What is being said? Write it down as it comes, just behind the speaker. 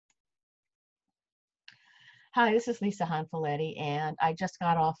Hi, this is Lisa Hanfileti, and I just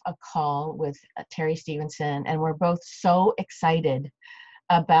got off a call with Terry Stevenson, and we're both so excited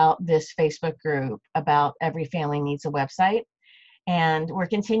about this Facebook group about Every Family Needs a Website. And we're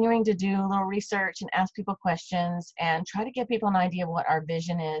continuing to do a little research and ask people questions and try to give people an idea of what our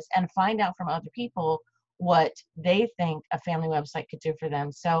vision is and find out from other people what they think a family website could do for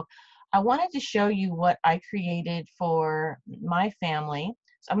them. So I wanted to show you what I created for my family.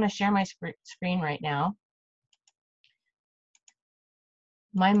 So I'm going to share my screen right now.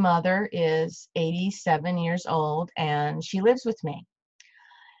 My mother is 87 years old and she lives with me.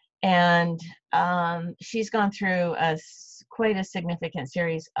 And she's gone through quite a significant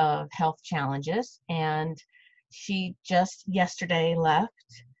series of health challenges. And she just yesterday left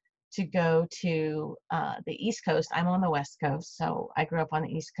to go to the East Coast. I'm on the West Coast, so I grew up on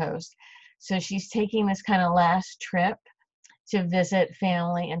the East Coast. So she's taking this kind of last trip to visit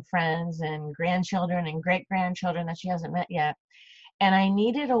family and friends and grandchildren and great-grandchildren that she hasn't met yet. And I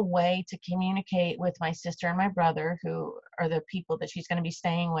needed a way to communicate with my sister and my brother, who are the people that she's going to be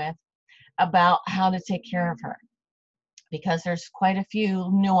staying with, about how to take care of her. Because there's quite a few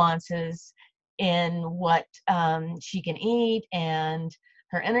nuances in what she can eat, and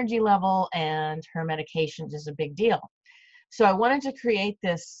her energy level and her medications is a big deal. So I wanted to create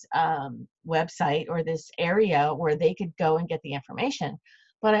this website or this area where they could go and get the information.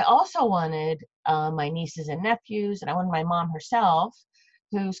 But I also wanted my nieces and nephews, and I wanted my mom herself,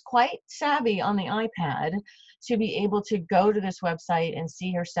 who's quite savvy on the iPad, to be able to go to this website and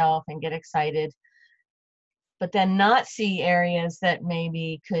see herself and get excited, but then not see areas that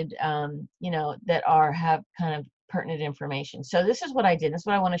maybe could, that have kind of pertinent information. So this is what I did. This is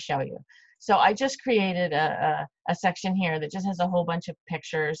what I want to show you. So I just created a section here that just has a whole bunch of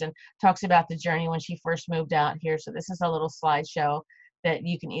pictures and talks about the journey when she first moved out here. So this is a little slideshow that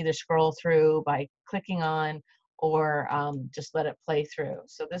you can either scroll through by clicking on or just let it play through.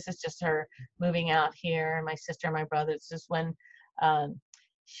 So this is just her moving out here, and my sister and my brother. This is when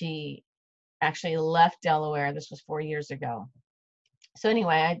she actually left Delaware. This was 4 years ago. So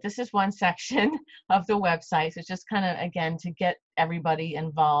anyway, this is one section of the website. So it's just kind of, again, to get everybody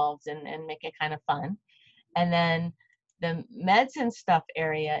involved and make it kind of fun. And then the meds and stuff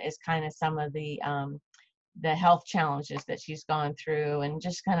area is kind of some of the health challenges that she's gone through, and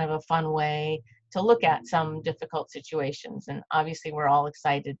just kind of a fun way to look at some difficult situations. And obviously we're all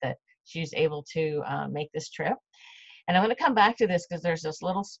excited that she's able to make this trip. And I'm going to come back to this because there's this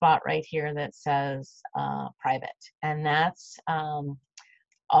little spot right here that says private, and that's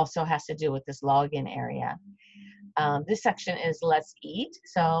also has to do with this login area. This section is Let's Eat.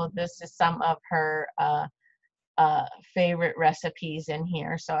 So this is some of her favorite recipes in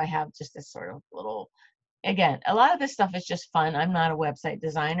here. So I have just this sort of little, again, a lot of this stuff is just fun. I'm not a website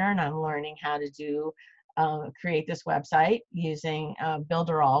designer, and I'm learning how to do create this website using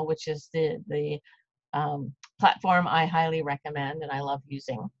Builderall, which is the platform I highly recommend and I love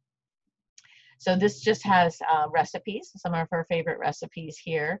using. So this just has recipes, some of her favorite recipes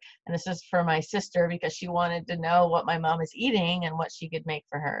here. And this is for my sister because she wanted to know what my mom is eating and what she could make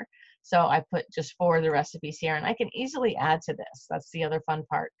for her. So I put just 4 of the recipes here, and I can easily add to this. That's the other fun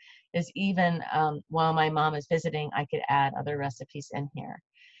part, is even while my mom is visiting, I could add other recipes in here.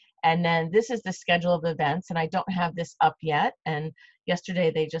 And then this is the schedule of events, and I don't have this up yet. And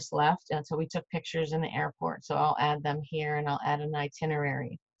yesterday they just left, and so we took pictures in the airport. So I'll add them here, and I'll add an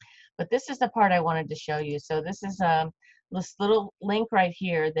itinerary. But this is the part I wanted to show you. So this is this little link right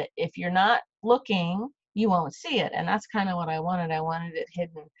here that if you're not looking, you won't see it. And that's kind of what I wanted. I wanted it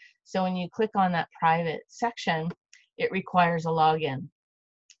hidden. So when you click on that private section, it requires a login.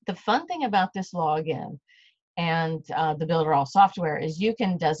 The fun thing about this login and the Builderall software is you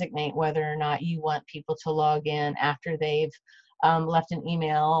can designate whether or not you want people to log in after they've left an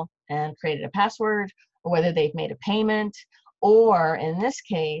email and created a password, or whether they've made a payment, or in this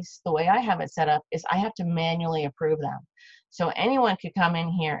case, the way I have it set up is I have to manually approve them. So anyone could come in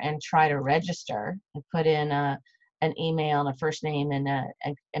here and try to register and put in an email and a first name and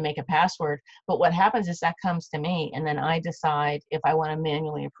make a password. But what happens is that comes to me, and then I decide if I want to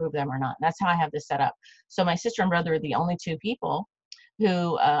manually approve them or not. And that's how I have this set up. So my sister and brother are the only 2 people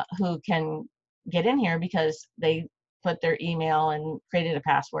who can get in here because they put their email and created a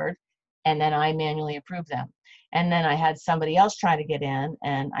password, and then I manually approve them. And then I had somebody else try to get in,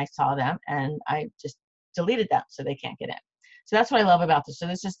 and I saw them, and I just deleted them so they can't get in. So that's what I love about this. So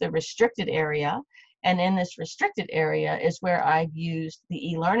this is the restricted area. And in this restricted area is where I've used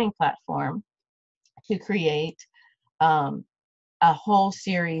the e-learning platform to create a whole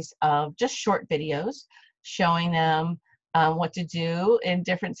series of just short videos showing them what to do in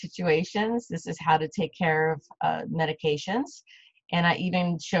different situations. This is how to take care of medications. And I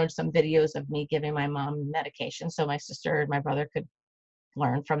even showed some videos of me giving my mom medication so my sister and my brother could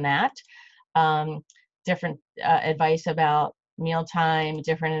learn from that. Um, different advice about mealtime,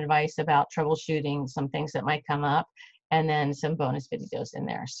 different advice about troubleshooting some things that might come up, and then some bonus videos in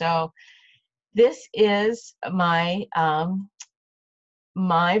there. So this is my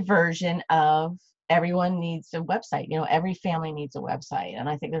version of everyone needs a website. You know, every family needs a website. And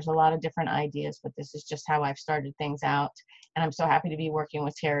I think there's a lot of different ideas, but this is just how I've started things out. And I'm so happy to be working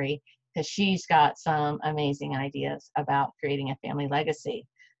with Terry because she's got some amazing ideas about creating a family legacy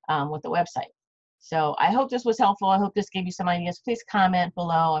with the website. So I hope this was helpful. I hope this gave you some ideas. Please comment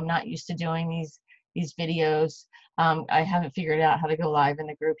below. I'm not used to doing these videos. I haven't figured out how to go live in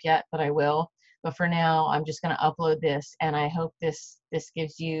the group yet, but I will. But for now, I'm just going to upload this, and I hope this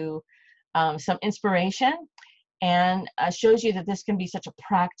gives you some inspiration and shows you that this can be such a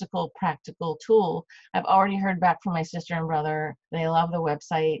practical tool. I've already heard back from my sister and brother. They love the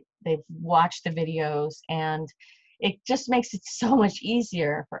website. They've watched the videos, and it just makes it so much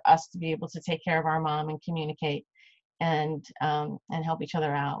easier for us to be able to take care of our mom and communicate and help each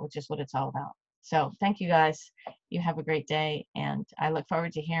other out, which is what it's all about. So thank you guys. You have a great day, and I look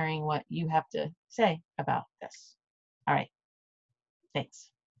forward to hearing what you have to say about this. All right. Thanks.